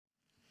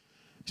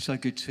So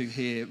good to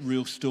hear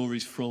real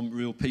stories from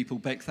real people.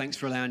 Beck, thanks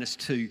for allowing us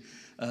to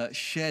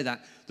share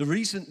that. The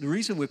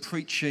reason we're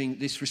preaching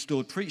this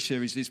Restored Preach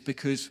series is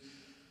because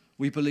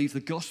we believe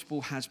the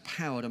gospel has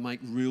power to make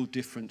real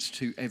difference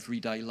to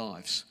everyday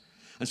lives.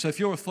 And so if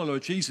you're a follower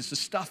of Jesus, the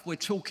stuff we're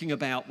talking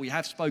about, we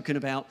have spoken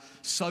about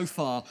so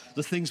far,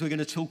 the things we're going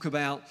to talk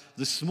about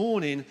this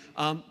morning,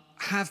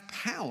 have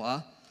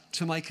power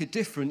to make a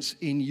difference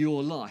in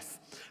your life.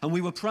 And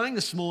we were praying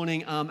this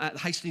morning at the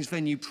Hastings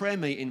Venue prayer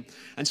meeting,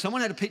 and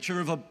someone had a picture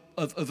of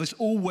us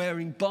all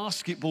wearing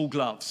basketball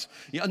gloves.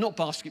 Yeah, not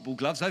basketball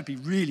gloves, they'd be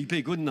really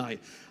big, wouldn't they?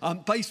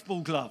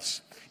 Baseball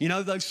gloves. You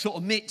know, those sort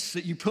of mitts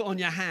that you put on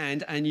your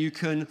hand and you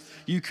can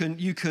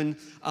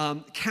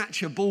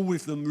catch a ball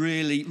with them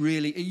really,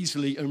 really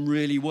easily and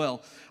really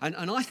well. And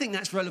I think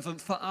that's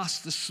relevant for us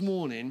this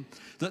morning,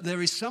 that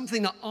there is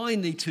something that I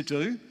need to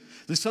do.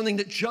 There's something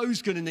that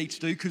Joe's going to need to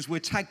do because we're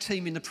tag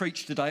teaming the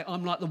preach today.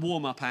 I'm like the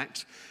warm-up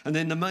act. And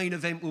then the main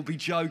event will be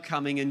Joe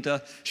coming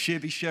and she'll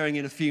be sharing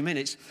in a few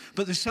minutes.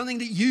 But there's something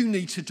that you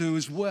need to do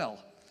as well.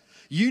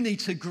 You need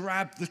to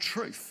grab the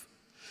truth.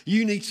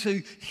 You need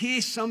to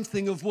hear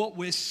something of what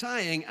we're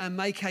saying and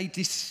make a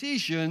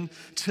decision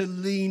to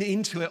lean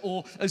into it,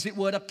 or as it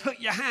were, to put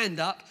your hand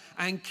up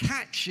and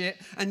catch it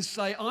and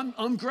say,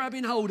 I'm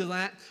grabbing hold of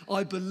that.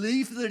 I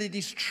believe that it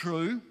is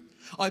true.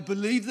 I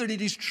believe that it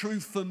is true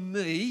for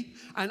me,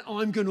 and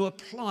I'm going to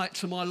apply it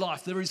to my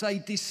life. There is a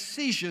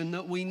decision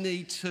that we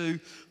need to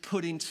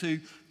put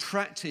into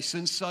practice.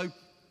 And so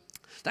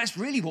that's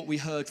really what we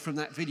heard from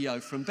that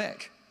video from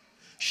Beck.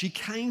 She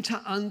came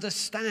to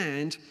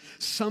understand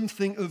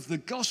something of the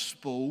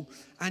gospel,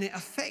 and it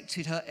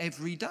affected her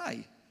every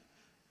day.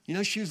 You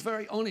know, she was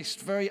very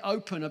honest, very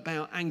open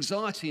about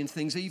anxiety and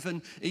things,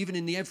 even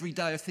in the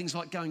everyday of things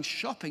like going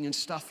shopping and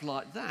stuff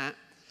like that.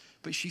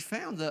 But she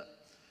found that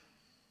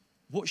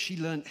what she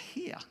learned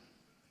here,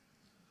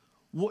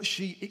 what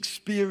she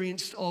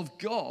experienced of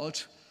God,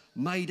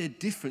 made a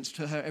difference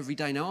to her every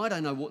day. Now, I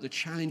don't know what the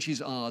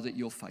challenges are that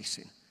you're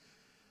facing.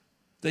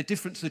 They're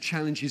different to the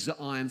challenges that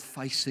I am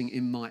facing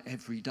in my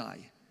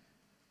everyday.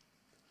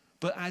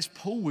 But as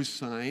Paul was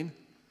saying,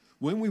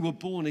 when we were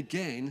born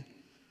again,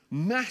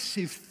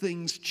 massive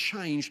things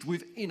changed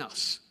within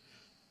us.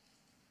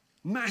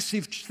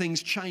 Massive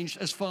things changed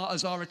as far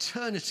as our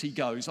eternity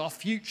goes, our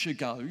future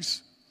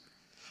goes.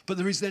 But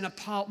there is then a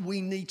part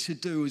we need to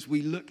do as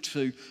we look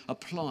to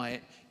apply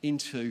it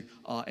into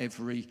our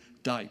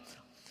everyday.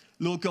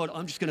 Lord God,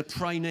 I'm just going to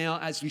pray now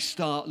as we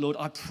start. Lord,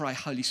 I pray,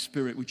 Holy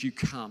Spirit, would you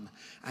come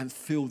and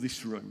fill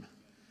this room?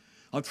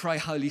 I pray,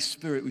 Holy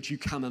Spirit, would you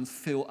come and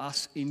fill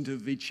us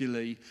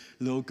individually,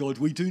 Lord God.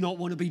 We do not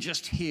want to be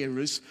just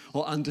hearers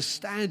or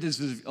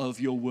understanders of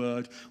your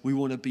word. We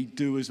want to be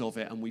doers of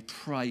it, and we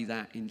pray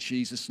that in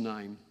Jesus'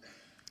 name.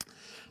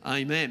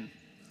 Amen.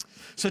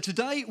 So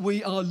today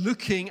we are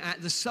looking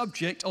at the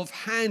subject of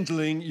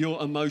handling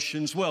your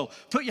emotions well.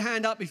 Put your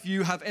hand up if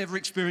you have ever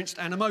experienced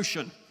an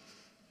emotion.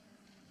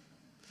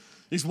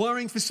 It's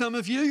worrying for some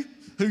of you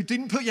who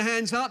didn't put your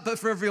hands up, but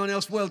for everyone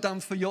else, well done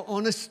for your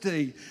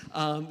honesty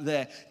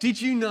there. Did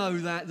you know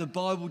that the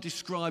Bible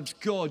describes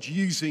God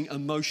using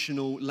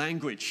emotional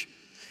language?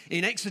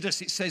 In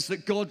Exodus, it says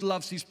that God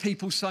loves his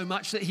people so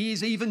much that he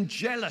is even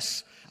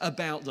jealous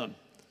about them.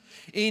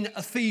 In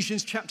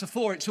Ephesians chapter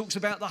 4, it talks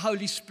about the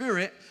Holy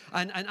Spirit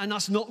and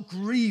us not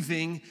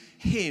grieving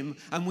him.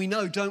 And we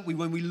know, don't we,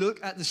 when we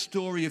look at the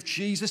story of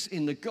Jesus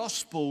in the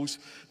Gospels,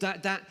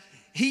 that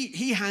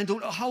he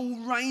handled a whole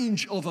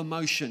range of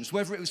emotions,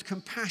 whether it was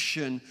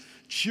compassion,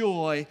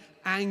 joy,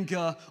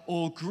 anger,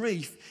 or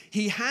grief.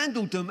 He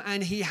handled them,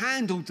 and he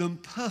handled them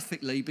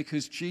perfectly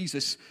because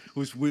Jesus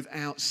was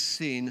without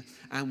sin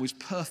and was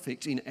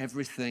perfect in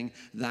everything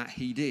that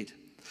he did.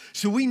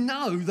 So we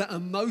know that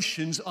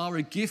emotions are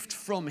a gift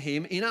from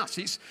him in us.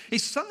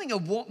 It's something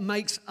of what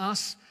makes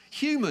us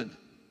human.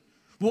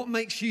 What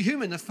makes you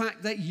human? The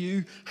fact that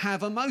you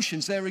have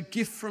emotions. They're a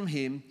gift from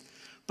him.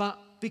 But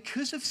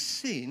because of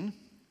sin,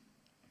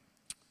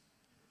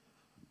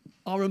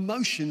 our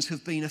emotions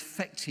have been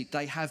affected.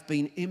 They have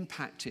been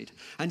impacted.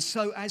 And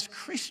so as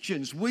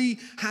Christians, we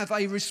have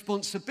a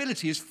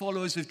responsibility as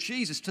followers of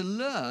Jesus to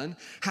learn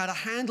how to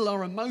handle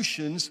our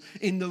emotions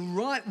in the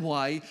right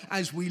way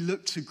as we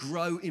look to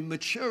grow in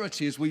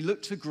maturity, as we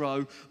look to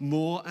grow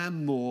more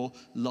and more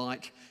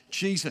like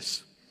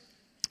Jesus.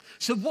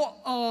 So what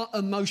are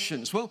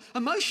emotions? Well,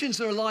 emotions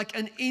are like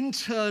an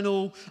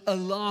internal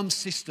alarm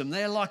system.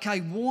 They're like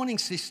a warning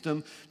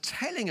system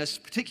telling us,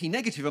 particularly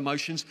negative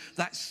emotions,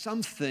 that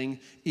something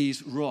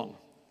is wrong.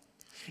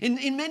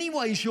 In many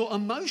ways, your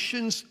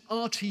emotions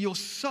are to your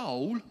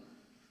soul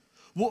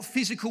what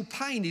physical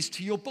pain is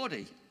to your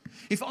body.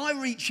 If I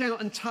reach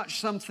out and touch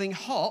something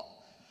hot,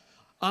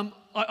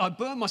 I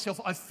burn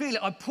myself, I feel it,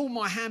 I pull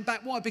my hand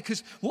back. Why?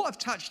 Because what I've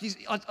touched is,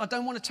 I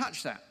don't want to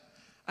touch that.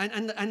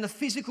 And the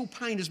physical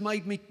pain has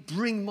made me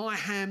bring my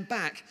hand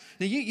back.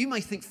 Now, you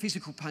may think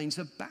physical pain's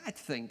a bad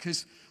thing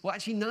because, well,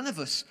 actually none of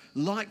us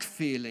like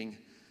feeling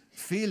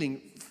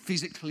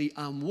physically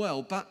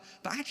unwell. But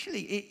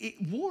actually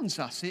it warns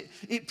us,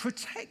 it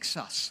protects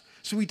us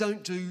so we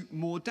don't do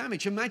more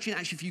damage. Imagine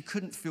actually if you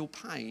couldn't feel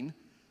pain,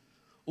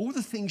 all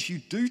the things you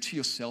do to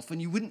yourself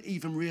and you wouldn't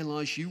even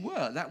realize you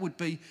were. That would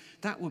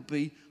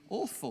be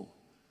awful.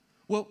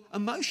 Well,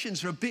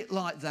 emotions are a bit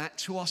like that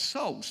to our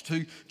souls,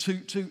 to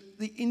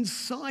the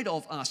inside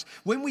of us.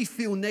 When we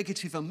feel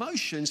negative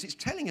emotions, it's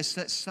telling us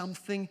that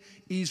something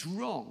is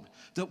wrong,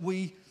 that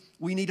we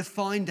need to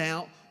find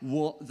out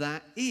what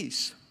that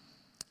is.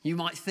 You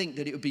might think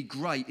that it would be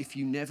great if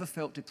you never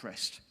felt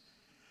depressed,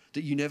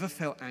 that you never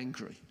felt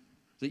angry,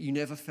 that you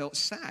never felt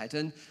sad.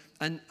 And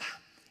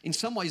in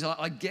some ways,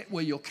 I get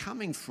where you're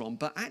coming from,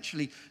 but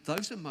actually,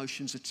 those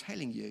emotions are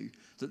telling you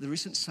that there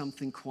isn't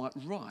something quite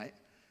right.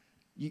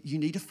 You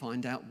need to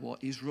find out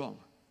what is wrong.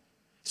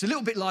 It's a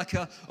little bit like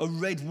a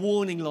red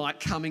warning light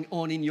coming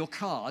on in your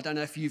car. I don't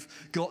know if you've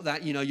got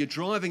that, you're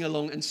driving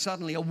along and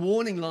suddenly a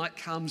warning light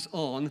comes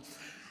on.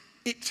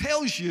 It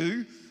tells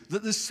you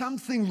that there's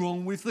something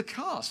wrong with the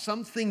car.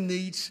 Something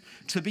needs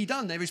to be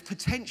done. There is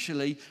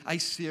potentially a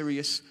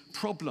serious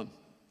problem.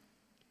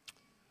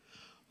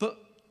 But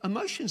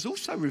emotions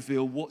also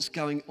reveal what's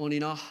going on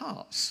in our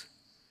hearts.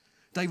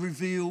 They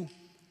reveal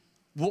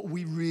what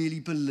we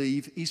really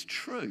believe is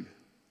true.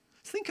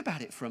 Think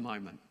about it for a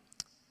moment.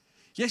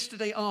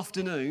 Yesterday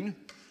afternoon,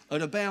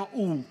 at about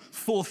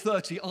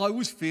 4:30, I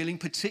was feeling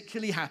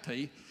particularly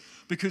happy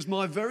because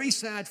my very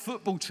sad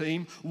football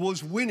team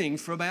was winning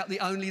for about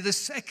only the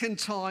second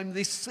time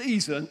this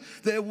season.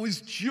 There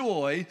was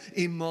joy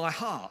in my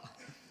heart.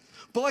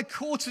 By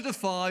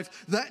 4:45,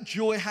 that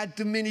joy had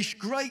diminished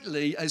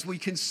greatly as we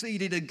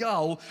conceded a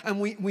goal and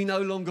we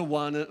no longer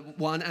won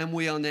and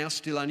we are now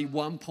still only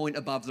 1 point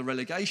above the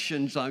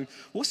relegation zone.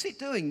 What's it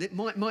doing? That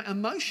my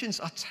emotions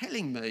are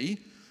telling me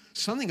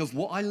something of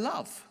what I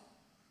love,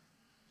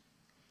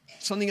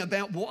 something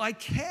about what I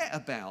care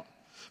about.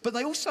 But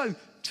they also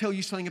tell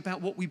you something about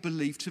what we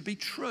believe to be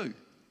true.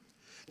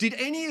 Did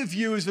any of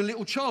you as a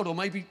little child, or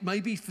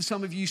maybe for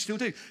some of you still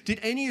do, did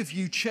any of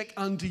you check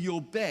under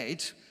your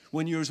bed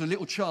when you were as a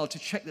little child to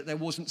check that there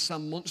wasn't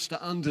some monster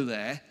under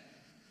there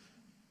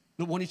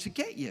that wanted to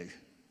get you?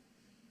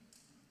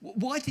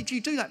 Why did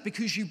you do that?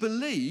 Because you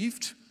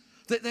believed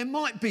that there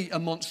might be a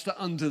monster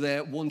under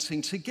there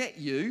wanting to get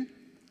you,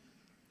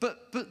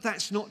 but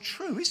that's not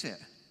true, is it?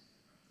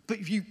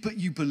 But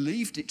you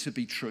believed it to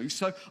be true.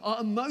 So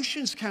our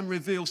emotions can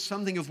reveal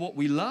something of what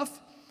we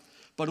love,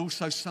 but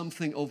also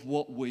something of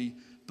what we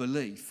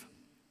believe.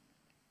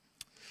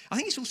 I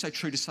think it's also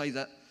true to say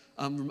that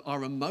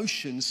our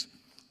emotions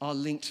are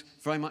linked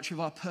very much with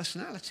our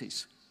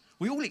personalities.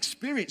 We all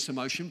experience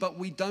emotion, but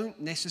we don't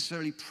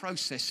necessarily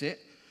process it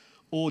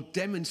or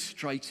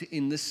demonstrate it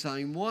in the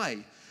same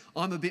way.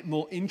 I'm a bit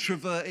more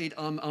introverted.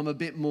 I'm a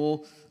bit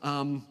more,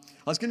 I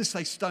was going to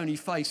say stony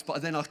faced,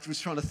 but then I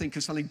was trying to think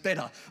of something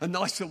better, a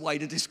nicer way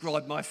to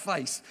describe my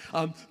face.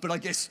 But I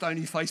guess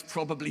stony faced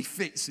probably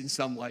fits in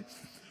some way.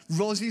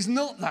 Ros is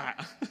not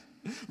that.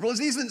 Ros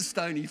isn't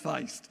stony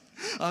faced.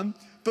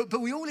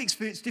 But we all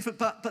experience different,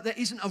 but there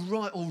isn't a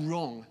right or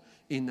wrong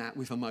in that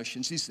with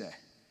emotions, is there?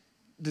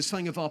 There's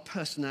something of our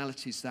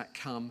personalities that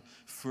come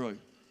through.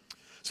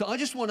 So I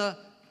just want to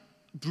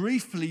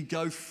briefly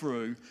go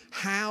through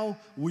how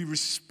we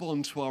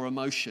respond to our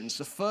emotions.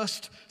 The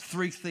first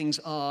three things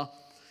are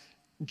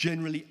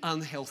generally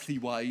unhealthy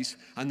ways,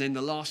 and then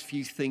the last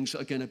few things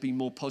are going to be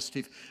more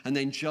positive, and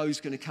then Joe's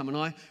going to come. And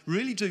I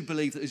really do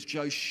believe that as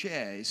Joe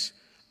shares,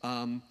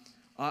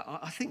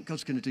 I think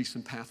God's going to do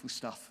some powerful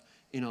stuff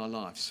in our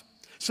lives.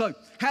 So,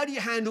 how do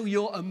you handle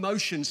your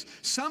emotions?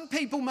 Some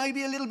people may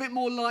be a little bit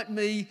more like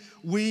me.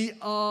 We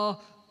are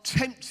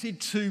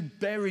tempted to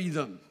bury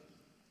them.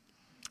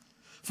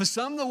 For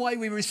some, the way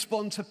we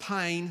respond to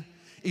pain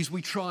is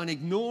we try and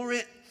ignore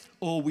it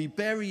or we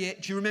bury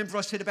it. Do you remember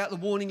I said about the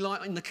warning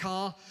light in the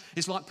car?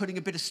 It's like putting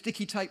a bit of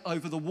sticky tape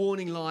over the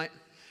warning light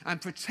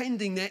and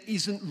pretending there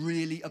isn't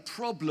really a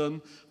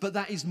problem, but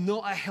that is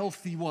not a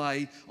healthy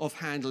way of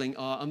handling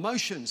our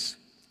emotions.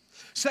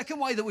 Second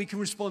way that we can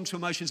respond to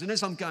emotions, and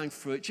as I'm going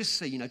through it, just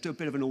see, do a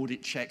bit of an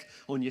audit check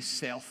on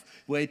yourself.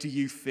 Where do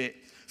you fit?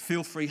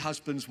 Feel free,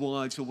 husbands,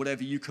 wives, or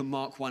whatever, you can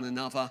mark one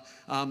another.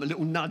 A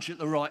little nudge at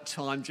the right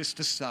time just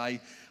to say,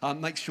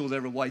 make sure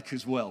they're awake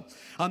as well.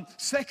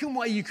 Second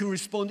way you can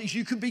respond is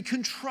you can be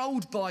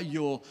controlled by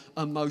your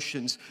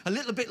emotions. A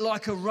little bit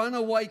like a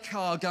runaway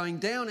car going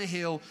down a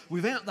hill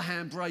without the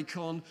handbrake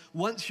on.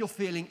 Once you're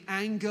feeling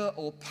anger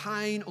or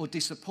pain or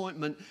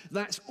disappointment,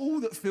 that's all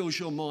that fills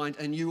your mind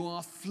and you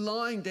are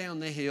flying down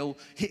the hill,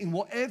 hitting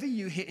whatever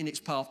you hit in its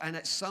path, and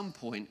at some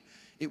point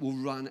it will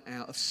run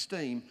out of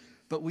steam.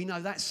 But we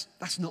know that's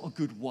not a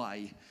good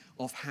way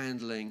of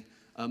handling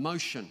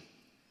emotion.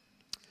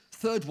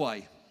 Third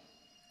way,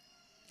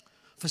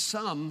 for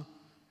some,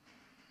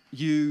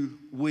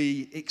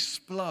 we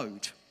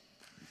explode.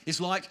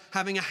 It's like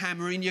having a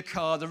hammer in your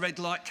car, the red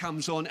light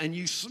comes on and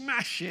you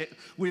smash it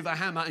with a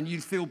hammer and you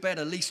feel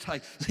better. At least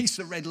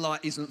the red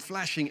light isn't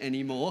flashing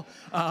anymore.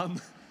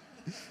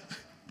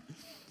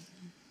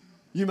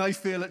 You may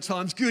feel at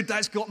times, good,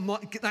 that's got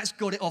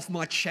it off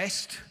my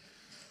chest.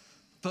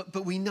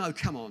 But we know,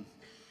 come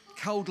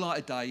cold light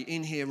of day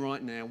in here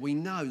right now, we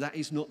know that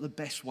is not the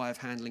best way of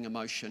handling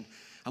emotion.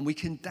 And we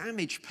can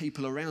damage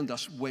people around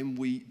us when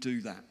we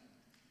do that.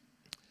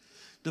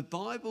 The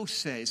Bible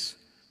says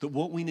that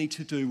what we need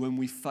to do when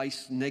we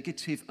face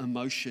negative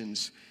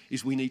emotions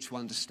is we need to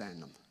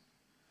understand them.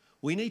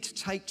 We need to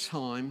take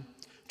time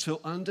to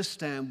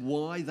understand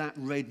why that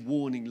red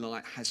warning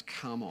light has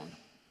come on.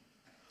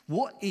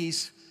 What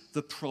is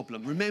the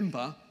problem?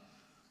 Remember,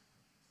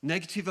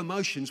 negative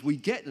emotions, we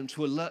get them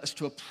to alert us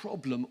to a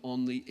problem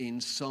on the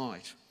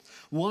inside.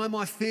 Why am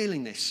I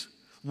feeling this?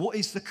 What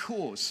is the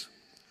cause?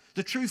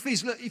 The truth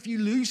is, look, if you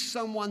lose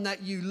someone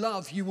that you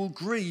love, you will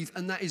grieve,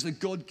 and that is a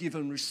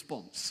God-given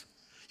response.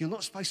 You're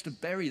not supposed to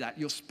bury that,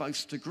 you're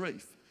supposed to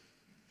grieve.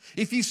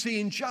 If you see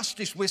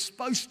injustice, we're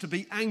supposed to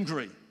be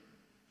angry,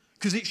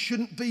 because it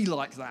shouldn't be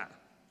like that.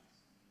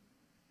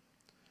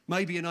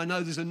 Maybe, and I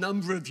know there's a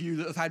number of you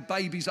that have had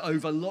babies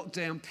over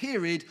lockdown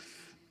period,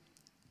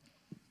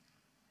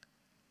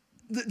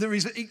 there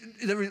is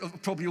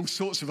probably all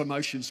sorts of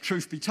emotions,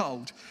 truth be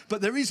told,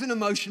 but there is an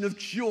emotion of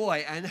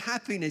joy and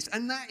happiness,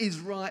 and that is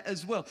right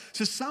as well.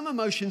 So some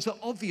emotions are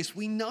obvious.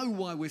 We know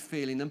why we're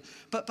feeling them,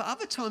 but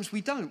other times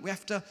we don't. We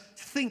have to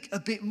think a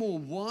bit more.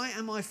 Why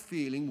am I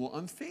feeling what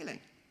I'm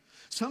feeling?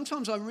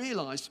 Sometimes I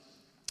realise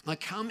I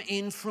come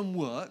in from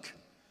work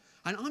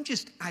and I'm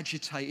just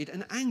agitated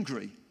and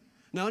angry.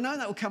 Now, I know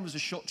that will come as a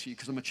shock to you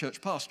because I'm a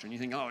church pastor and you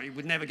think, oh, he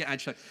would never get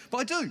agitated. But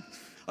I do.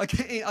 I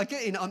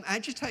get in, I'm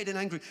agitated and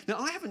angry. Now,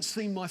 I haven't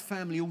seen my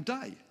family all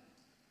day,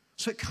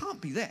 so it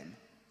can't be them.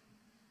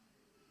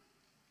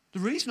 The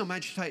reason I'm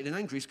agitated and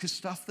angry is because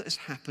stuff that has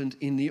happened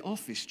in the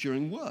office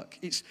during work.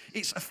 It's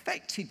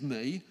affected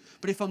me,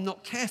 but if I'm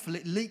not careful,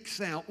 it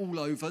leaks out all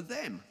over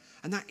them.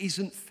 And that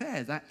isn't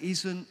fair. That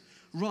isn't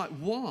right.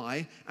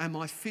 Why am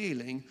I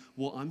feeling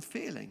what I'm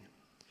feeling?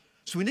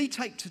 So we need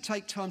to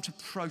take time to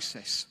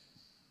process.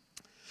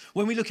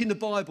 When we look in the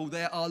Bible,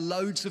 there are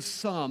loads of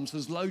Psalms,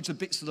 there's loads of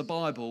bits of the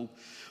Bible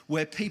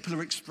where people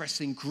are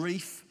expressing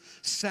grief,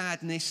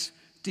 sadness,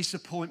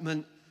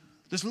 disappointment.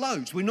 There's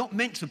loads. We're not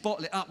meant to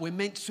bottle it up. We're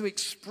meant to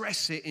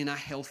express it in a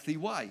healthy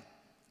way.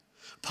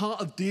 Part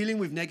of dealing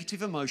with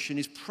negative emotion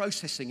is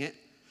processing it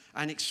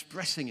and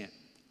expressing it.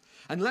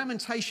 And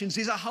Lamentations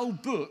is a whole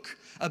book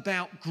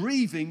about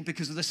grieving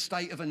because of the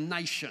state of a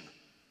nation.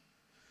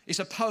 It's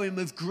a poem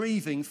of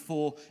grieving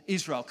for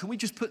Israel. Can we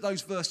just put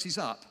those verses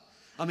up?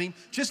 I mean,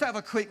 just have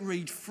a quick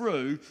read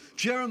through.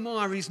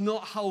 Jeremiah is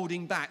not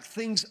holding back.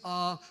 Things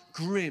are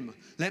grim.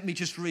 Let me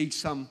just read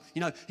some.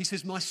 He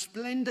says, my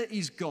splendor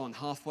is gone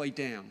halfway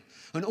down,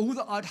 and all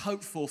that I'd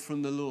hoped for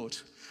from the Lord.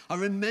 I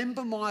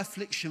remember my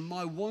affliction,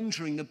 my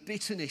wandering, the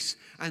bitterness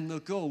and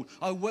the gall.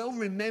 I well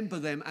remember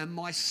them, and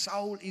my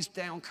soul is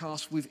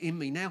downcast within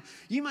me. Now,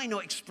 you may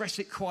not express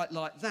it quite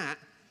like that,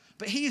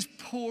 but he is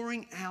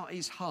pouring out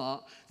his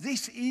heart.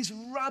 This is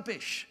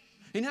rubbish.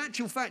 In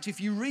actual fact, if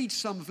you read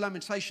some of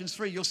Lamentations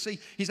 3, you'll see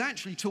he's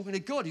actually talking to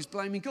God. He's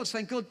blaming God,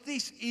 saying, God,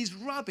 this is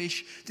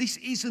rubbish. This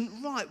isn't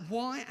right.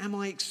 Why am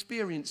I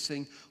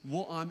experiencing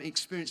what I'm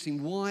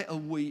experiencing? Why are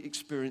we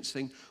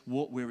experiencing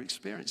what we're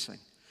experiencing?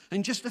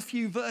 In just a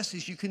few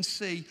verses, you can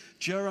see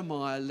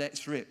Jeremiah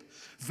lets rip.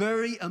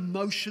 Very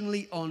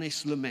emotionally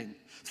honest lament.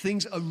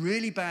 Things are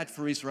really bad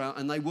for Israel,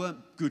 and they weren't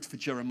good for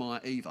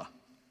Jeremiah either.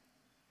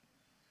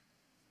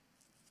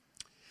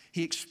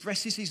 He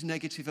expresses his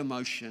negative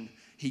emotion.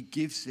 He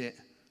gives it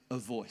a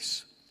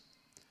voice.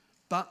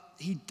 But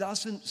he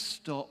doesn't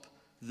stop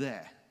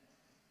there.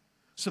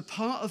 So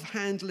part of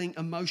handling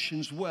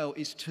emotions well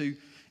is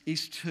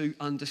to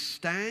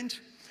understand,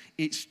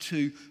 it's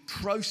to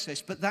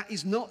process, but that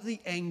is not the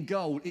end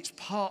goal. It's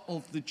part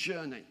of the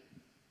journey.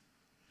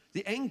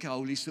 The end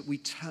goal is that we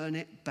turn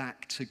it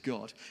back to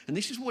God. And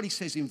this is what he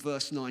says in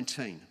verse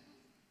 19.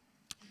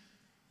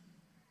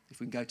 If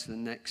we can go to the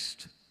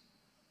next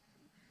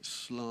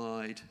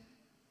slide.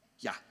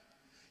 Yeah.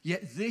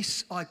 Yet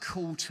this I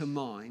call to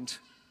mind,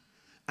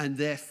 and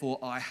therefore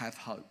I have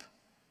hope.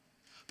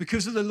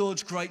 Because of the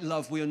Lord's great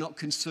love, we are not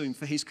consumed,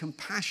 for his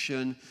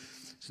compassion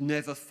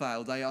never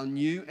fail. They are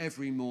new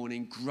every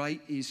morning.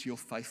 Great is your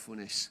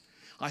faithfulness.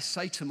 I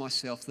say to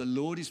myself, the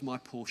Lord is my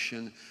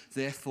portion,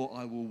 therefore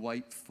I will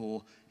wait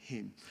for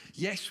him.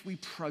 Yes, we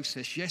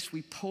process. Yes,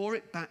 we pour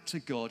it back to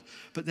God,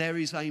 but there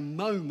is a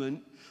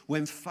moment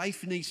when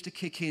faith needs to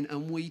kick in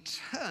and we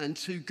turn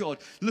to God.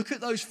 Look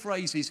at those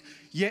phrases.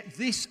 Yet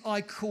this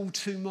I call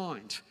to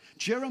mind.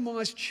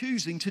 Jeremiah's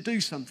choosing to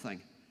do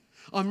something.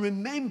 I'm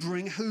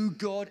remembering who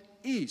God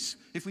is.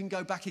 If we can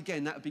go back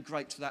again, that would be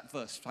great to that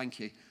verse. Thank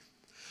you.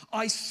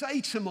 I say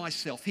to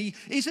myself, he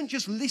isn't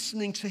just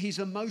listening to his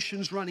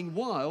emotions running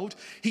wild.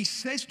 He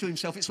says to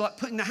himself, it's like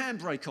putting the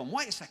handbrake on.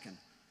 Wait a second.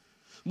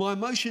 My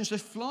emotions are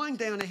flying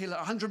down a hill at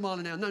 100 miles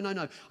an hour. No.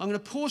 I'm going to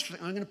pause for a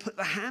second. I'm going to put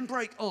the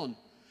handbrake on.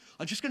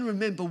 I'm just going to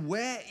remember,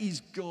 where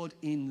is God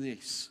in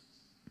this?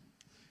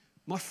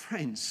 My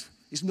friends,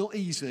 it's not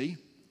easy,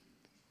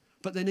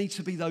 but there need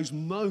to be those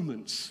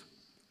moments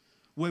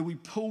where we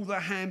pull the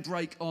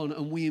handbrake on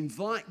and we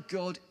invite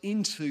God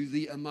into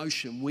the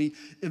emotion. We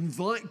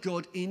invite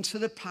God into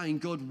the pain.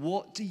 God,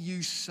 what do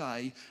you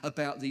say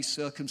about these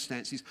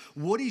circumstances?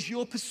 What is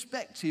your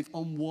perspective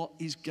on what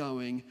is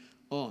going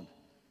on?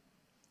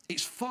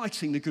 It's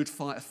fighting the good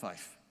fight of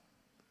faith.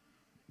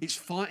 It's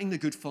fighting the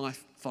good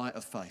fight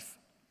of faith.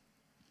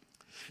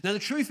 Now, the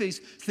truth is,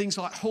 things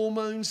like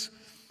hormones,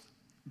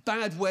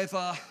 bad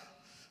weather,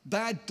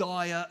 bad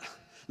diet,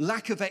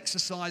 lack of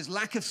exercise,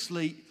 lack of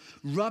sleep,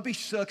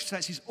 rubbish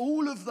circumstances,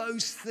 all of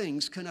those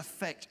things can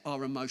affect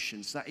our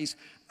emotions. That is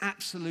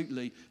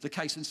absolutely the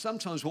case. And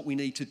sometimes what we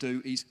need to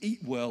do is eat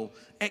well,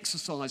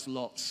 exercise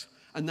lots,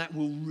 and that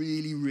will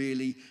really,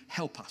 really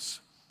help us.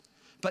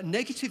 But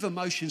negative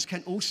emotions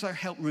can also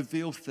help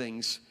reveal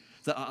things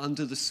that are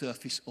under the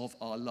surface of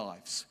our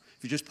lives.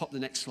 If you just pop the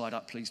next slide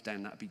up, please,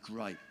 Dan, that'd be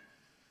great.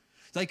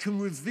 They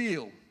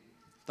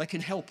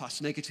can help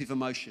us, negative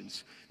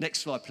emotions. Next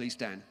slide, please,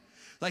 Dan.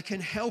 They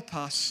can help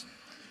us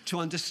to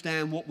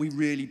understand what we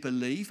really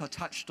believe. I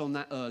touched on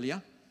that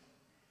earlier.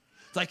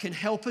 They can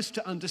help us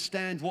to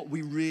understand what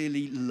we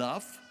really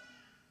love.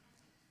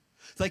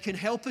 They can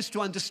help us to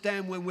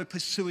understand when we're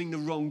pursuing the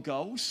wrong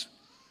goals.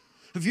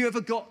 Have you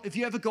ever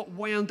got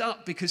wound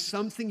up because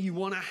something you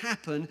want to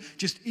happen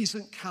just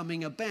isn't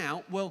coming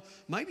about? Well,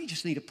 maybe you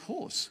just need to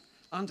pause,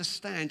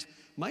 understand,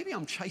 maybe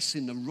I'm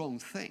chasing the wrong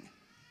thing.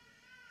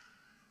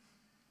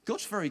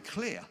 God's very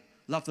clear.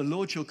 Love the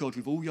Lord your God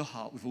with all your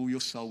heart, with all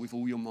your soul, with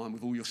all your mind,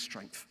 with all your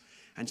strength.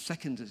 And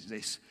second is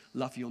this,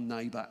 love your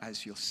neighbor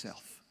as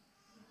yourself.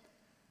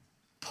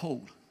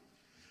 Paul,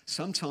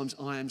 sometimes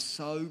I am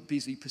so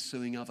busy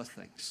pursuing other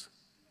things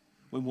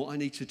when what I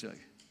need to do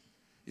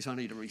is I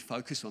need to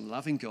refocus on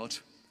loving God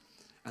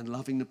and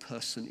loving the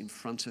person in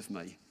front of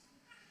me,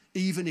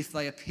 even if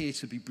they appear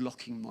to be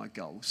blocking my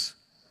goals.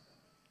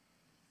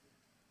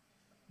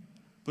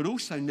 But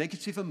also,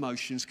 negative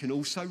emotions can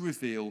also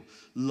reveal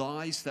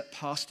lies that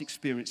past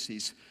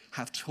experiences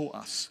have taught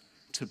us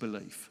to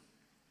believe.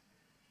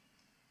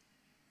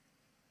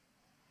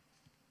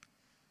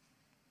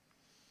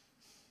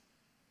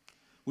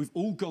 We've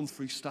all gone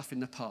through stuff in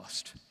the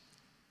past.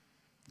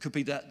 It could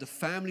be that the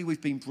family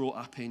we've been brought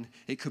up in,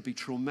 it could be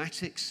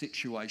traumatic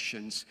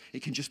situations,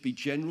 it can just be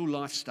general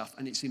life stuff,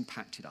 and it's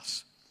impacted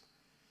us.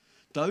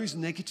 Those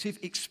negative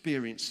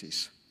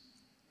experiences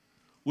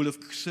will have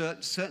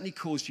certainly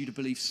caused you to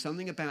believe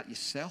something about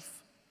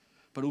yourself,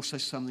 but also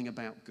something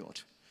about God.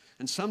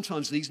 And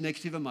sometimes these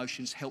negative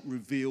emotions help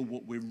reveal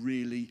what we're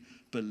really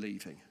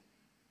believing.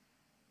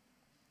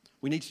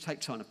 We need to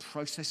take time to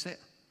process it,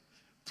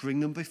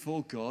 bring them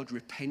before God,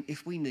 repent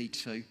if we need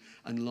to,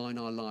 and line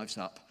our lives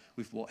up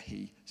with what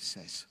he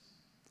says.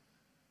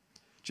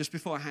 Just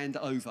before I hand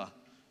over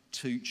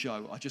to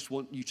Joe, I just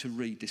want you to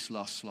read this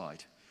last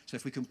slide. So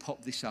if we can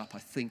pop this up, I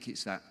think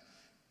it's that.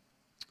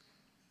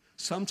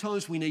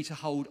 Sometimes we need to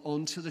hold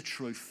on to the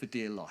truth for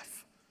dear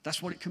life.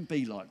 That's what it can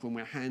be like when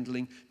we're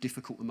handling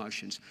difficult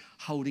emotions.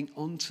 Holding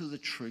on to the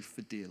truth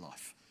for dear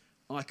life.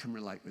 I can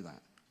relate with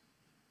that.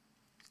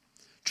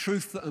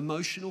 Truth that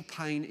emotional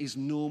pain is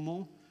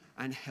normal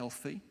and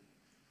healthy,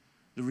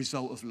 the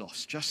result of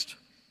loss. Just,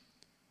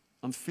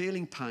 I'm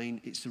feeling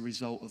pain, it's the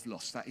result of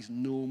loss. That is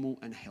normal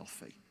and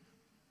healthy.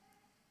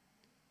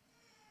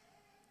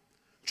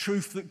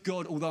 Truth that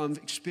God, although I'm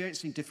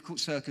experiencing difficult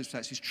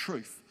circumstances,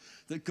 truth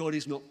that God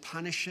is not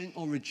punishing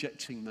or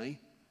rejecting me.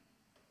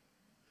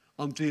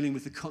 I'm dealing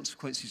with the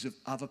consequences of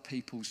other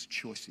people's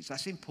choices.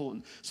 That's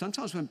important.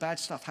 Sometimes when bad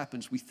stuff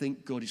happens, we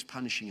think God is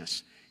punishing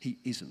us. He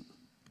isn't.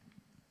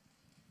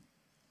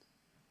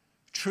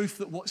 Truth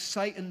that what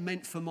Satan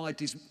meant for my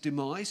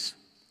demise,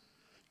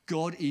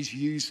 God is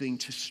using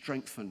to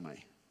strengthen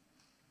me.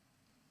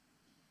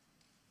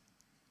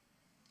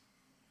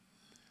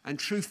 And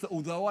truth that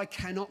although I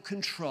cannot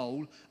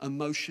control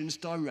emotions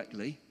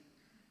directly,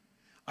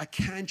 I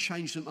can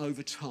change them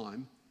over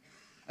time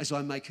as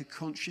I make a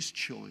conscious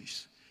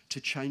choice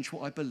to change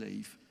what I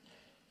believe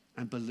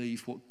and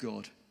believe what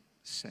God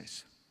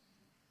says.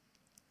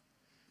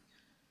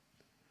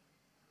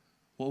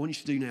 What I want you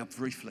to do now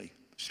briefly,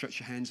 stretch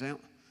your hands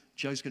out.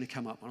 Joe's going to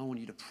come up and I want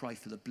you to pray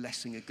for the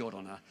blessing of God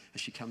on her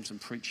as she comes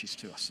and preaches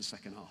to us the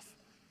second half.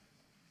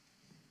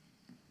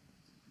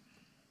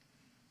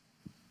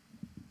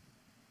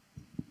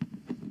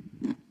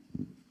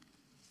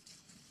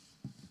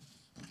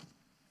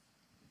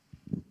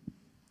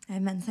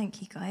 Amen.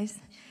 Thank you, guys.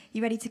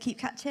 You ready to keep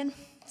catching?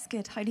 It's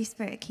good. Holy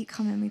Spirit, keep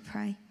coming, we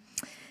pray.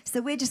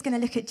 So we're just going to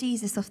look at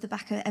Jesus off the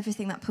back of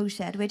everything that Paul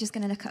shared. We're just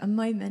going to look at a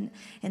moment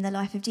in the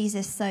life of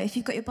Jesus. So if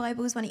you've got your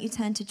Bibles, why don't you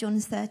turn to John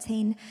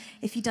 13?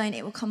 If you don't,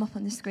 it will come up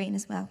on the screen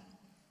as well.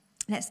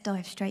 Let's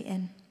dive straight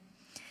in.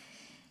 It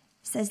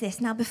says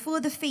this, now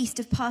before the feast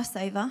of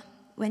Passover,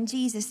 when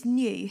Jesus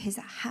knew his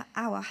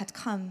hour had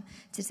come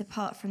to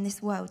depart from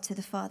this world to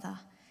the Father,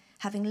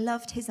 having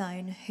loved his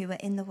own who were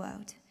in the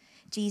world,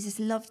 Jesus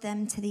loved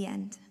them to the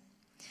end.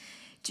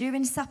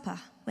 During supper,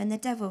 when the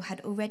devil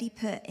had already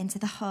put into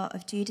the heart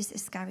of Judas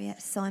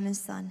Iscariot, Simon's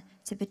son,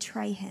 to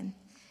betray him,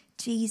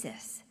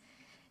 Jesus,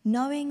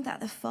 knowing that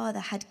the Father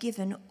had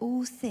given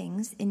all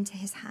things into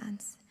his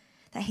hands,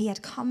 that he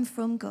had come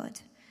from God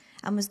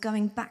and was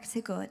going back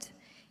to God,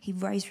 he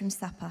rose from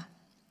supper.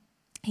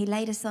 He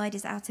laid aside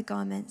his outer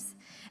garments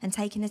and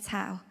taking a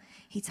towel,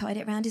 he tied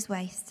it round his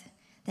waist.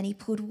 Then he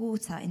poured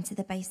water into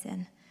the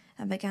basin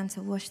and began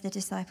to wash the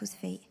disciples'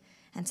 feet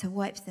and to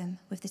wipe them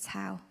with the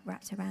towel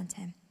wrapped around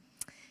him.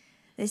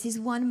 This is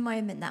one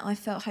moment that I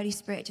felt Holy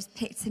Spirit just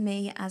picked to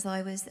me as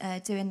I was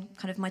doing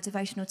kind of my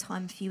devotional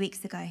time a few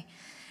weeks ago.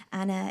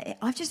 And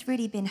I've just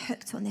really been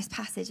hooked on this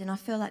passage, and I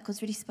feel like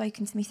God's really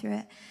spoken to me through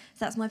it.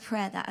 So that's my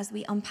prayer, that as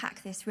we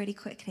unpack this really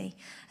quickly,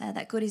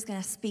 that God is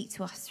going to speak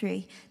to us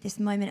through this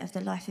moment of the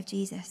life of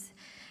Jesus.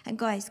 And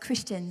guys,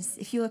 Christians,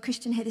 if you're a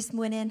Christian here this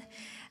morning,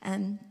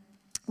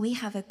 we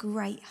have a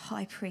great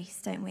high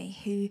priest, don't we,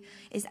 who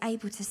is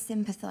able to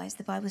sympathize,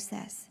 the Bible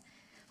says,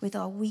 with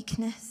our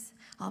weakness,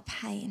 our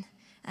pain,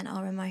 and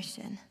our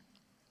emotion.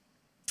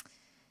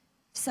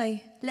 So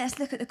let's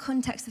look at the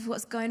context of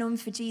what's going on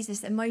for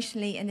Jesus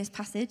emotionally in this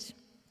passage.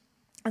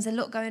 There's a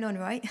lot going on,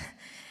 right?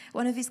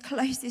 One of his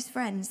closest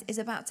friends is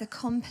about to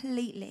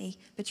completely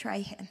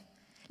betray him,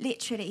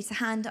 literally to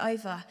hand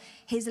over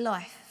his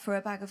life for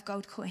a bag of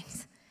gold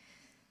coins.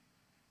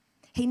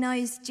 He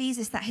knows,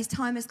 Jesus, that his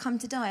time has come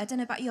to die. I don't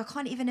know about you, I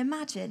can't even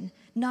imagine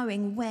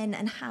knowing when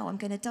and how I'm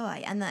going to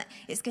die, and that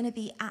it's going to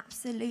be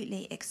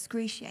absolutely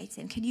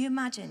excruciating. Can you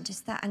imagine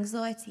just that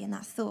anxiety and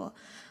that thought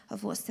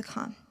of what's to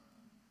come?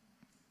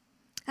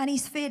 And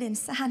he's feeling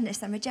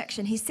sadness and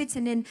rejection. He's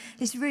sitting in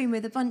this room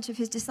with a bunch of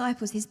his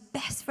disciples, his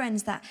best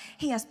friends that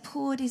he has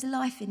poured his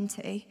life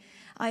into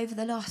over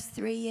the last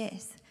 3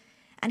 years.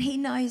 And he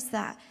knows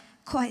that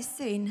quite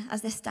soon,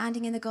 as they're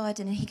standing in the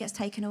garden and he gets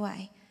taken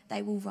away,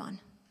 they will run.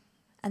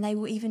 And they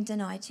will even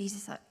deny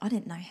Jesus. I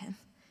didn't know him.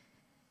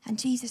 And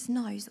Jesus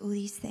knows all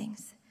these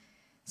things.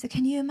 So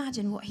can you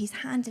imagine what he's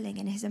handling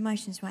in his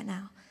emotions right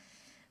now?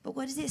 But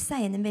what does it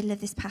say in the middle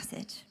of this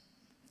passage?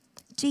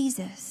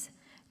 Jesus,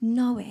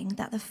 knowing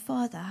that the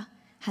Father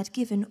had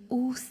given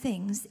all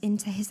things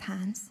into his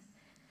hands,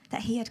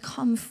 that he had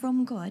come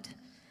from God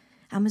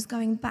and was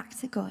going back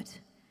to God,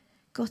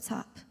 got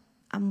up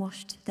and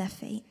washed their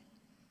feet.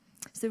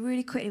 So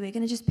really quickly, we're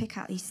going to just pick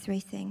out these 3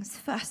 things.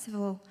 First of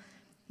all,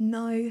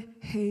 know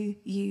who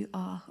you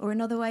are. Or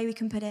another way we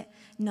can put it,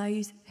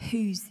 knows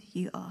whose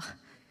you are.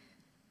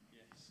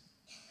 Yes.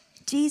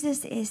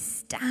 Jesus is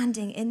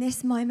standing in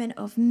this moment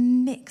of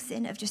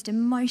mixing of just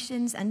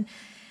emotions and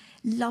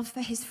love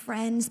for his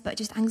friends, but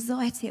just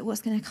anxiety at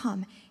what's going to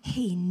come.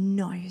 He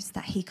knows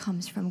that he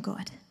comes from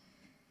God.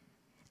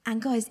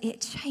 And guys,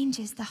 it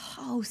changes the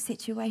whole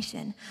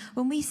situation.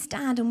 When we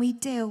stand and we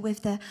deal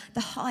with the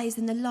highs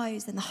and the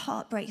lows and the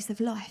heartbreaks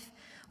of life,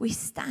 we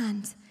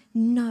stand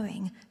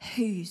knowing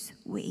whose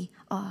we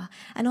are.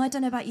 And I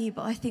don't know about you,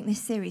 but I think this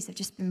series have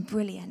just been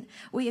brilliant.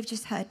 We have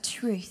just heard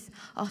truth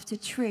after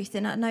truth.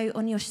 And I know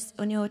on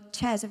your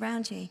chairs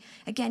around you,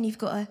 again, you've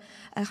got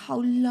a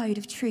whole load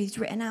of truths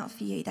written out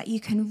for you that you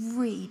can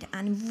read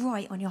and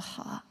write on your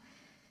heart.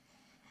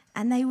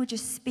 And they will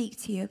just speak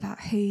to you about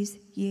whose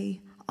you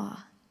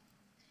are.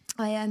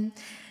 I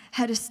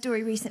heard a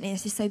story recently.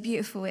 This is so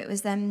beautiful. It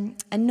was a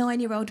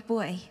 9-year-old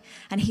boy,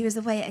 and he was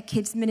away at a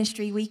kids'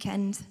 ministry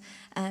weekend.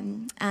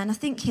 And I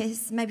think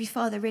his maybe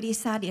father really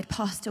sadly had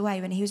passed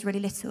away when he was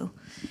really little.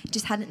 He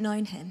just hadn't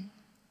known him.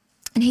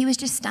 And he was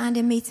just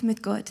standing meeting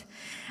with God.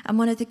 And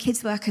one of the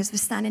kids' workers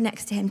was standing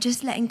next to him,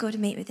 just letting God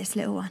meet with this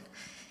little one.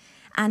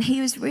 And he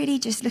was really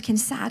just looking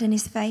sad in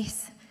his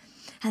face.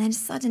 And then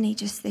suddenly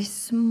just this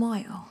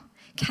smile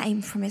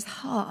came from his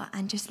heart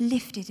and just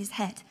lifted his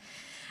head.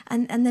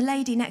 And the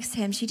lady next to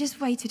him, she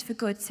just waited for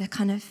God to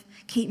kind of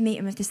keep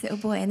meeting with this little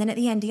boy. And then at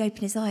the end, he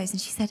opened his eyes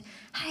and she said,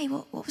 "Hey,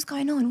 what was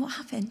going on? What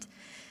happened?"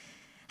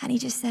 And he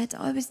just said,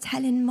 "I was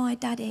telling my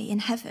daddy in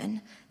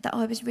heaven that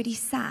I was really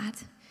sad.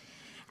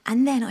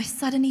 And then I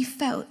suddenly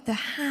felt the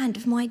hand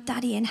of my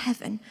daddy in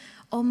heaven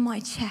on my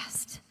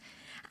chest.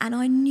 And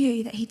I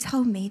knew that he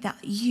told me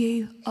that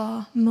you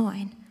are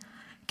mine."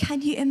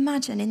 Can you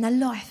imagine in the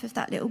life of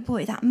that little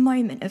boy, that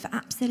moment of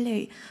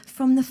absolute,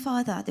 from the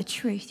Father, the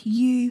truth,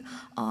 you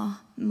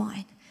are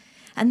mine.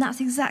 And that's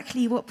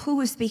exactly what Paul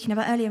was speaking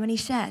about earlier when he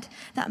shared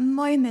that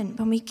moment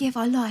when we give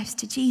our lives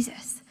to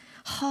Jesus,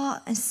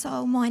 heart and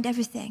soul, mind,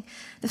 everything.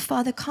 The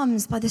Father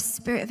comes by the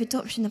Spirit of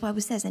adoption, the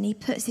Bible says, and he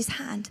puts his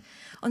hand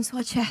onto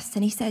our chest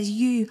and he says,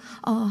 "You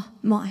are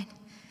mine."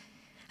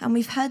 And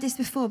we've heard this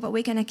before, but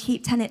we're going to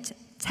keep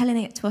telling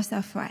it to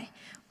ourselves, right?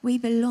 We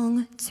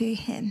belong to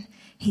him.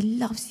 He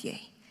loves you.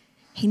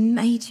 He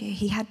made you.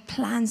 He had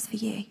plans for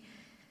you,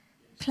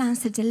 plans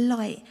to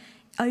delight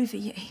over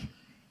you.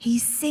 He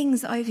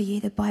sings over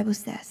you, the Bible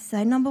says.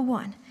 So number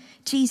 1,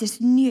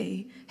 Jesus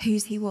knew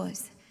whose he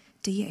was.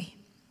 Do you?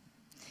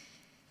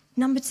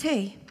 Number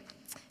 2,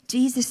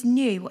 Jesus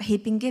knew what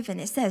he'd been given.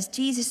 It says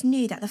Jesus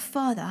knew that the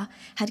Father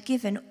had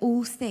given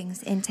all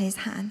things into his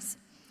hands.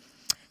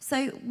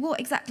 So what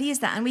exactly is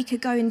that? And we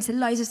could go into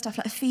loads of stuff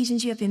like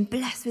Ephesians, you have been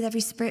blessed with every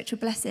spiritual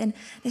blessing.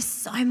 There's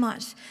so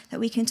much that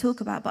we can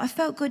talk about. But I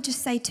felt God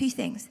just say 2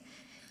 things.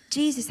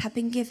 Jesus had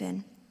been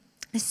given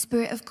the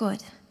Spirit of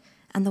God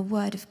and the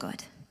Word of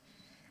God.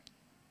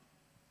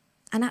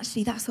 And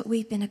actually, that's what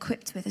we've been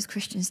equipped with as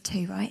Christians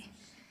too, right?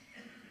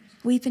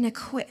 We've been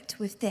equipped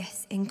with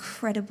this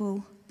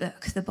incredible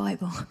book, the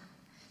Bible.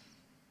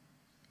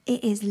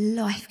 It is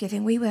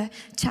life-giving. We were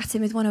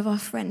chatting with one of our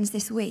friends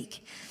this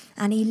week,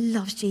 and he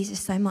loves Jesus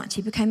so much.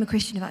 He became a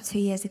Christian about 2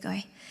 years ago,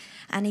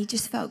 and he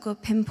just felt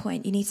God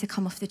pinpoint, you need to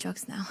come off the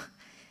drugs now.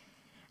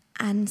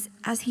 And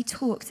as he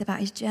talked about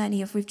his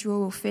journey of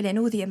withdrawal, feeling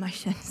all the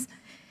emotions,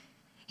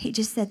 he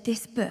just said,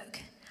 this book,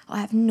 I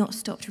have not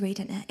stopped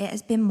reading it. It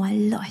has been my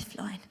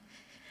lifeline.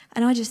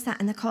 And I just sat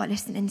in the car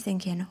listening,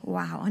 thinking,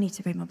 wow, I need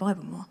to read my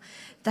Bible more.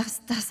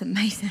 That's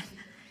amazing.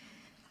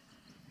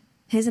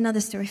 Here's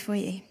another story for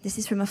you. This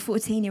is from a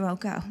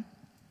 14-year-old girl.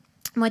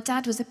 My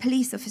dad was a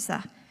police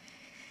officer,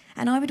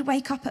 and I would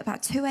wake up at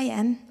about 2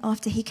 a.m.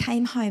 after he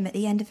came home at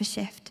the end of a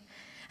shift,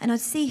 and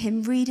I'd see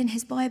him reading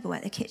his Bible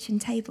at the kitchen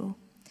table.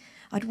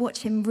 I'd watch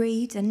him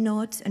read and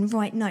nod and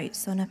write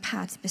notes on a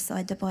pad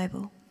beside the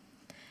Bible.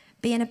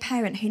 Being a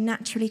parent who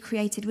naturally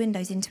created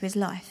windows into his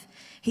life,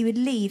 he would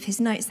leave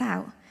his notes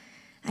out,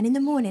 and in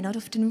the morning I'd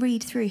often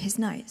read through his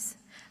notes.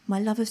 My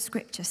love of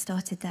scripture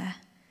started there.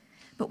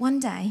 But one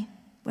day,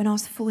 when I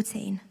was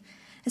 14,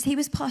 as he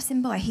was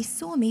passing by, he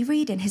saw me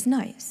reading his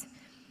notes.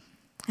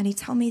 And he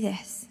told me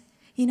this,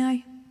 you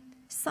know,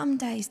 some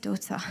days,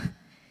 daughter,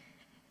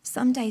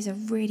 some days are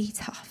really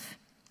tough.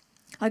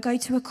 I go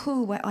to a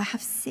call where I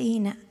have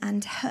seen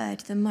and heard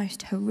the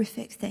most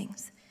horrific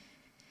things.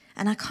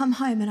 And I come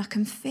home and I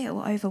can feel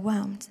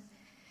overwhelmed.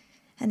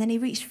 And then he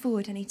reached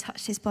forward and he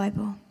touched his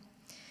Bible.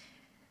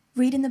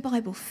 Reading the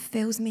Bible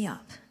fills me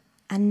up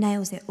and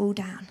nails it all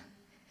down.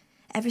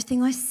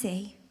 Everything I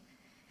see,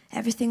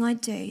 everything I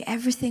do,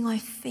 everything I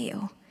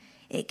feel,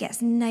 it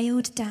gets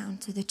nailed down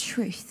to the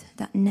truth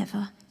that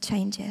never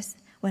changes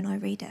when I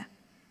read it.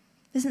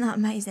 Isn't that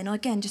amazing? I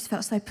again just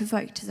felt so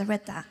provoked as I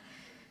read that.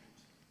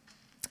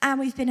 And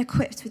we've been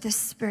equipped with the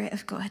Spirit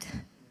of God.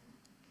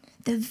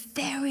 The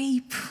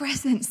very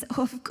presence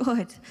of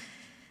God.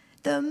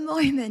 The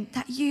moment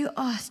that you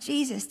ask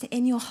Jesus to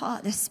in your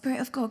heart, the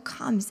Spirit of God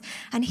comes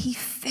and he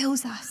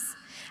fills us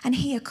and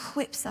he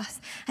equips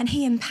us and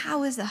he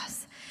empowers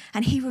us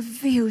and he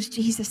reveals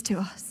Jesus to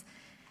us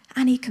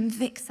and he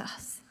convicts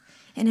us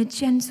in a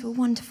gentle,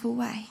 wonderful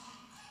way.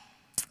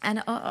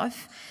 And I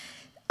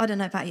don't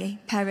know about you,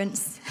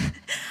 parents,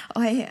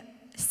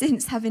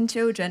 since having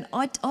children,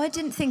 I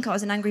didn't think I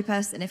was an angry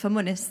person, if I'm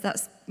honest.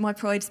 That's my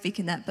pride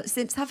speaking there. But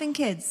since having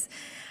kids,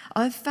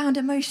 I've found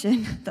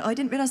emotion that I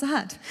didn't realise I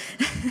had.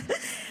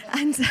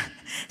 And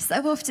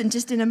so often,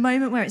 just in a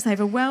moment where it's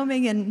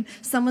overwhelming and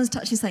someone's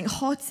touching something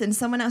hot and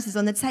someone else is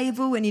on the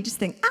table and you just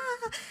think,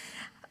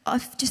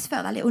 I've just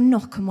felt that little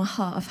knock on my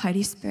heart of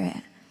Holy Spirit.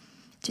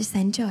 Just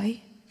saying, Joe,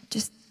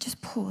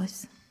 just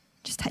pause.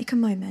 Just take a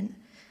moment.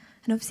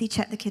 And obviously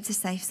check the kids are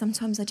safe.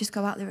 Sometimes I just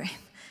go out the room.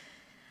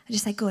 I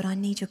just say, God, I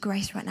need your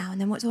grace right now. And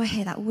then what do I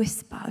hear? That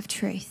whisper of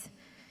truth.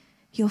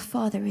 Your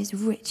Father is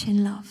rich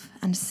in love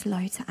and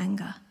slow to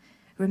anger.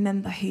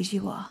 Remember whose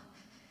you are.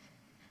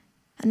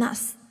 And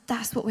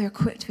that's what we're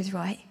equipped with,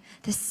 right?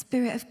 The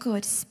Spirit of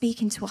God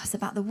speaking to us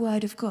about the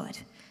Word of God.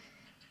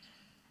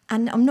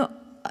 And I'm not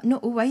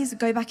always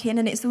go back in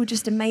and it's all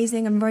just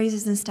amazing and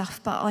roses and stuff,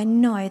 but I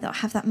know that I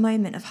have that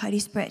moment of Holy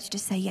Spirit to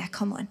just say, yeah,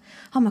 come on,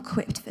 I'm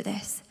equipped for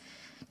this.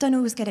 Don't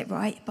always get it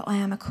right, but I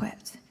am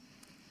equipped.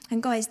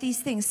 And guys, these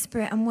things,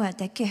 Spirit and Word,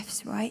 they're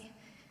gifts, right?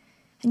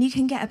 And you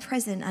can get a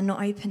present and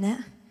not open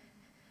it.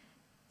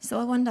 So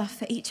I wonder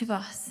for each of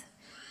us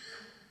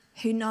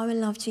who know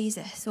and love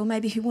Jesus, or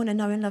maybe who want to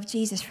know and love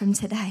Jesus from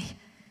today,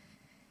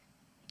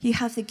 you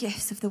have the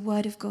gifts of the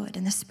Word of God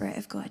and the Spirit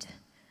of God.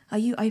 Are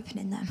you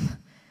opening them?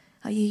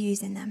 Are you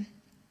using them?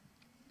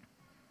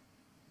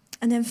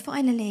 And then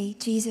finally,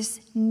 Jesus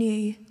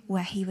knew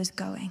where he was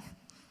going.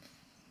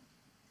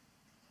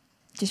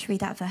 Just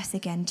read that verse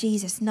again.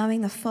 Jesus,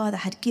 knowing the Father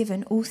had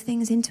given all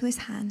things into his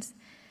hands,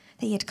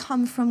 that he had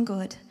come from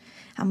God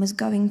and was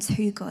going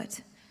to God.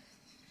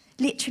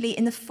 Literally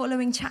in the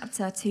following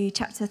chapter to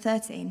chapter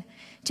 13,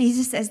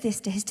 Jesus says this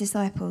to his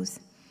disciples.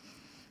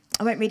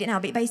 I won't read it now,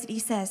 but it basically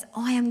says,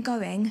 I am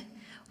going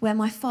where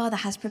my Father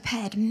has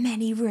prepared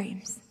many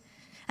rooms,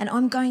 and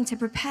I'm going to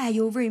prepare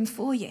your room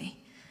for you.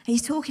 And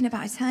he's talking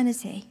about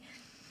eternity.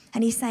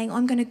 And he's saying,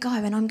 I'm going to go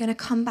and I'm going to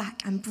come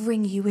back and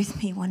bring you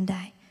with me one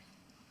day.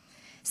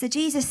 So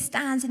Jesus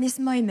stands in this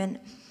moment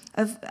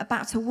of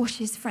about to wash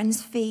his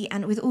friend's feet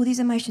and with all these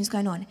emotions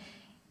going on.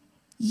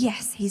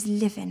 Yes, he's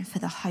living for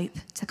the hope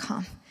to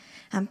come.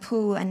 And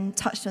Paul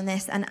touched on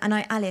this, and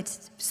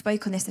Alid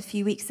spoke on this a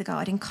few weeks ago.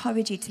 I'd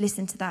encourage you to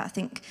listen to that. I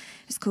think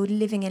it's called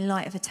Living in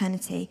Light of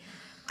Eternity.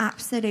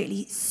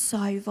 Absolutely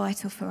so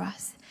vital for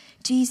us.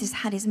 Jesus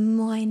had his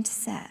mind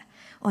set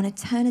on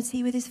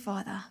eternity with his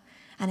Father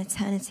and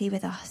eternity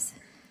with us.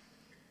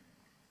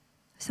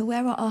 So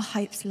where are our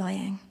hopes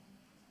lying?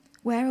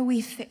 Where are we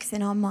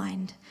fixing our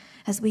mind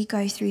as we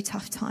go through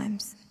tough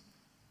times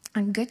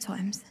and good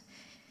times?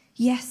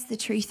 Yes, the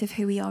truth of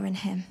who we are in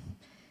him.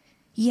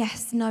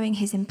 Yes, knowing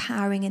his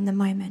empowering in the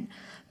moment.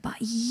 But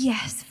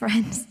yes,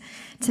 friends,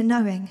 to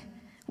knowing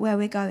where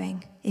we're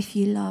going if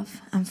you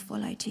love and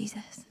follow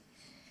Jesus.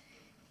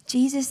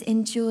 Jesus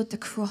endured the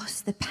cross,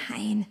 the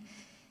pain,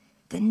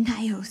 the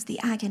nails, the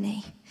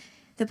agony.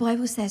 The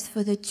Bible says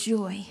for the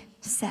joy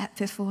set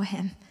before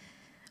him.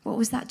 What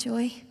was that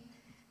joy?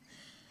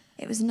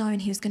 It was knowing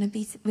he was going to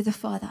be with the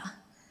Father,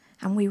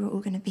 and we were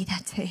all going to be there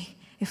too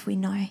if we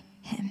know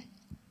him.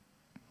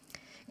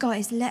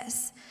 Guys,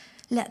 let's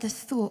let the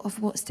thought of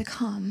what's to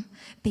come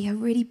be a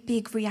really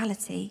big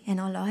reality in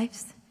our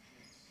lives.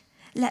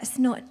 Let's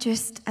not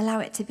just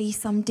allow it to be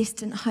some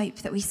distant hope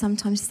that we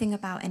sometimes sing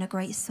about in a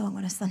great song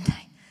on a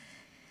Sunday.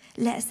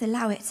 Let's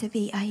allow it to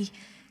be a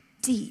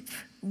deep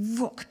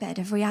rock bed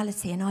of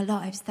reality in our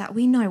lives, that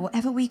we know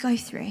whatever we go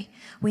through,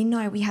 we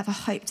know we have a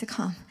hope to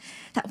come.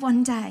 That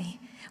one day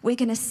we're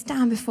going to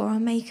stand before our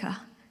Maker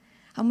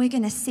and we're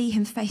going to see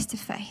him face to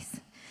face.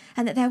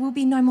 And that there will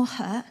be no more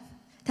hurt,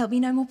 there'll be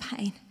no more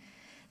pain,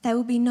 there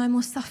will be no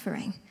more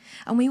suffering.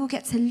 And we will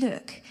get to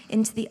look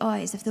into the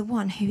eyes of the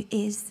one who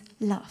is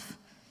love.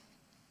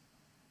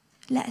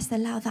 Let's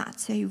allow that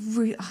to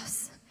root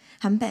us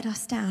and bed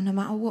us down no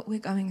matter what we're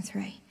going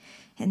through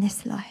in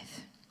this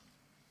life.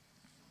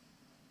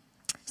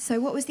 So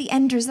what was the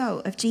end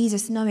result of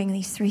Jesus knowing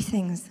these three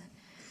things?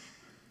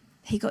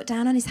 He got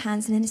down on his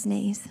hands and on his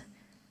knees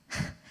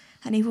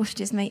and he washed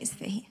his mate's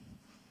feet.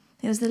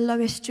 It was the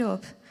lowest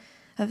job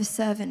of a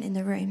servant in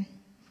the room.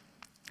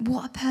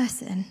 What a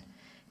person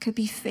could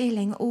be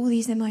feeling all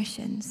these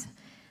emotions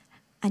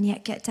and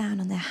yet get down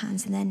on their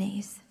hands and their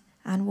knees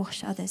and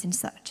wash others in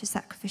such a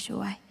sacrificial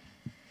way.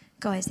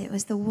 Guys, it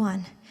was the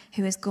one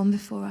who has gone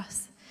before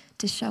us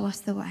to show us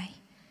the way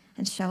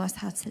and show us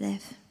how to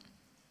live.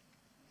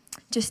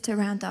 Just to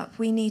round up,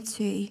 we need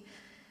to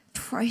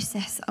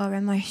process our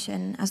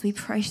emotion as we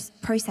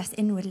process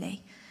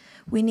inwardly.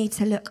 We need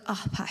to look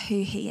up at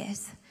who he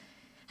is.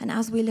 And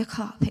as we look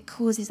up, it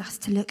causes us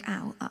to look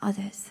out at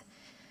others.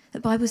 The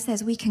Bible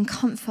says we can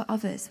comfort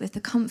others with the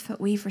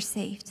comfort we've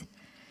received.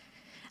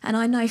 And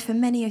I know for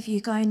many of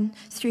you going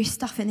through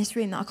stuff in this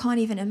room that I can't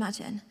even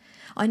imagine,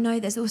 I know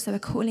there's also a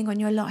calling on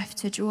your life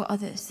to draw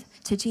others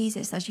to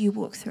Jesus as you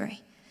walk through.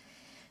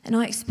 And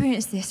I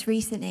experienced this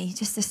recently,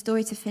 just a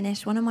story to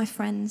finish. One of my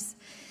friends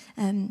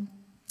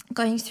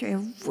going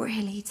through a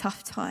really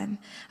tough time,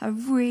 a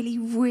really,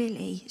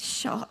 really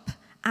sharp,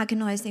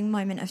 agonizing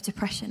moment of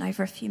depression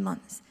over a few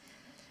months.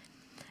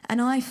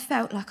 And I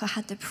felt like I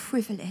had the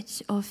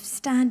privilege of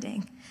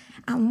standing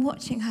and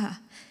watching her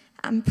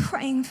and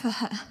praying for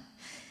her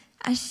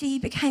as she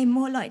became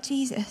more like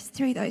Jesus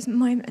through those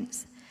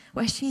moments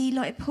where she,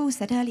 like Paul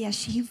said earlier,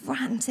 she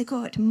ran to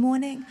God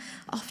morning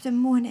after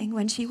morning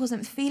when she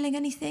wasn't feeling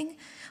anything,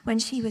 when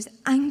she was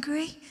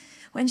angry,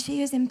 when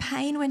she was in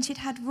pain, when she'd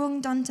had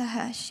wrong done to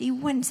her. She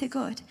went to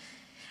God.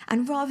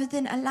 And rather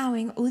than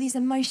allowing all these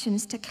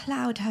emotions to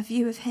cloud her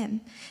view of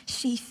him,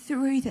 she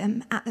threw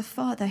them at the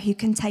Father who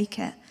can take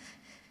it.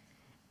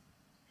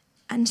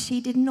 And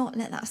she did not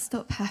let that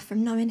stop her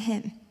from knowing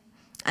him.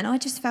 And I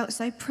just felt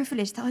so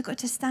privileged that I got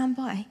to stand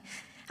by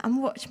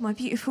and watch my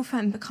beautiful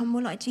friend become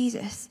more like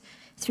Jesus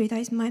through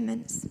those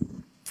moments.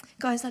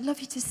 Guys, I'd love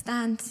you to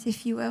stand,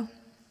 if you will.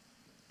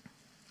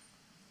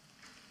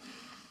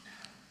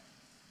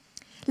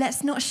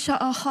 Let's not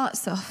shut our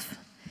hearts off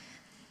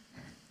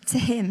to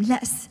him.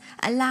 Let's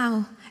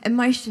allow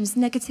emotions,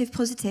 negative,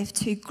 positive,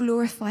 to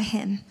glorify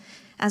him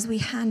as we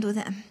handle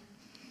them.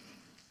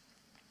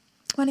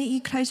 Why don't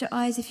you close your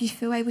eyes if you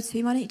feel able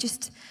to? Why don't you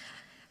just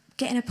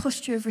get in a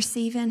posture of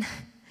receiving?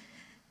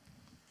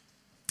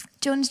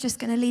 John's just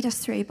going to lead us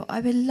through, but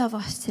I would love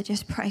us to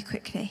just pray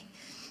quickly.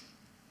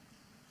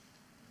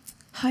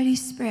 Holy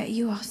Spirit,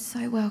 you are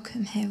so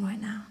welcome here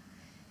right now.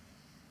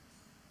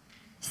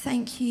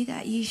 Thank you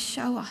that you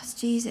show us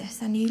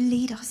Jesus and you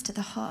lead us to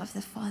the heart of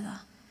the Father.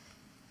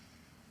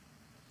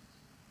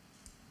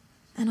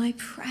 And I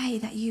pray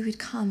that you would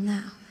come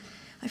now.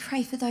 I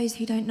pray for those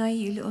who don't know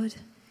you, Lord.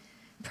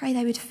 Pray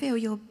they would feel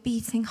your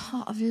beating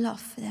heart of love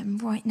for them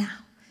right now.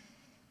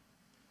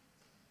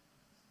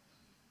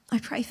 I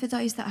pray for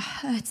those that are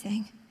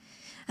hurting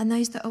and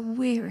those that are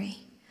weary.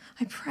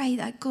 I pray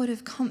that God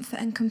of comfort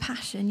and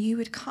compassion, you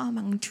would come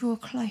and draw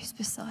close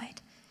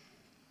beside.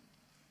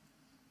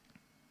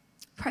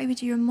 Pray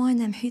would you remind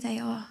them who they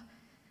are.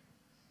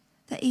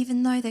 That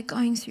even though they're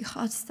going through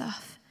hard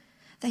stuff,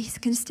 they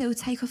can still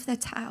take off their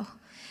towel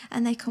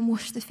and they can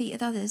wash the feet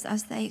of others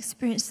as they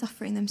experience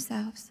suffering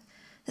themselves.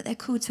 That they're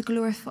called to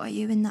glorify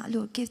you in that,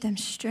 Lord. Give them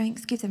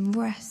strength, give them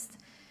rest.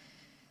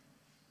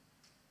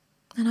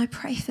 And I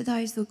pray for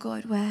those, Lord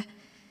God, where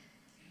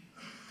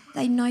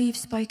they know you've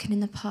spoken in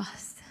the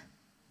past.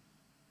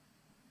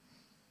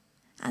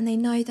 And they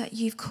know that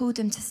you've called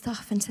them to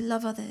stuff and to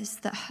love others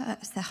that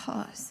hurts their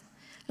hearts.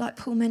 Like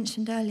Paul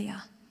mentioned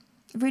earlier.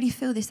 I really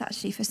feel this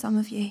actually for some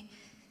of you.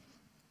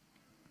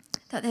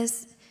 That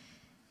there's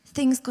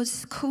things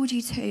God's called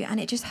you to and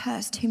it just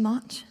hurts too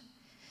much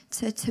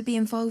to be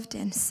involved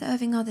in.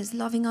 Serving others,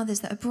 loving others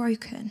that are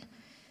broken.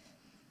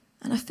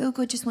 And I feel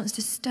God just wants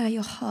to stir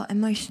your heart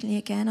emotionally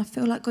again. I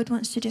feel like God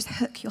wants to just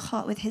hook your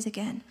heart with his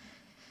again.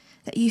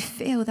 That you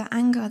feel that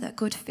anger that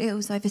God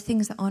feels over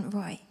things that aren't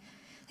right.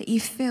 that you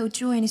feel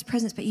joy in his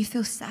presence, but you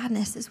feel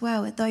sadness as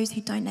well at those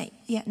who don't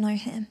yet know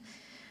him.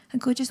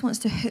 And God just wants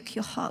to hook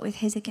your heart with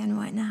his again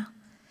right now.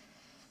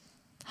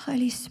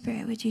 Holy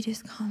Spirit, would you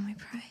just come, we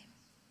pray.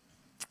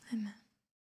 Amen.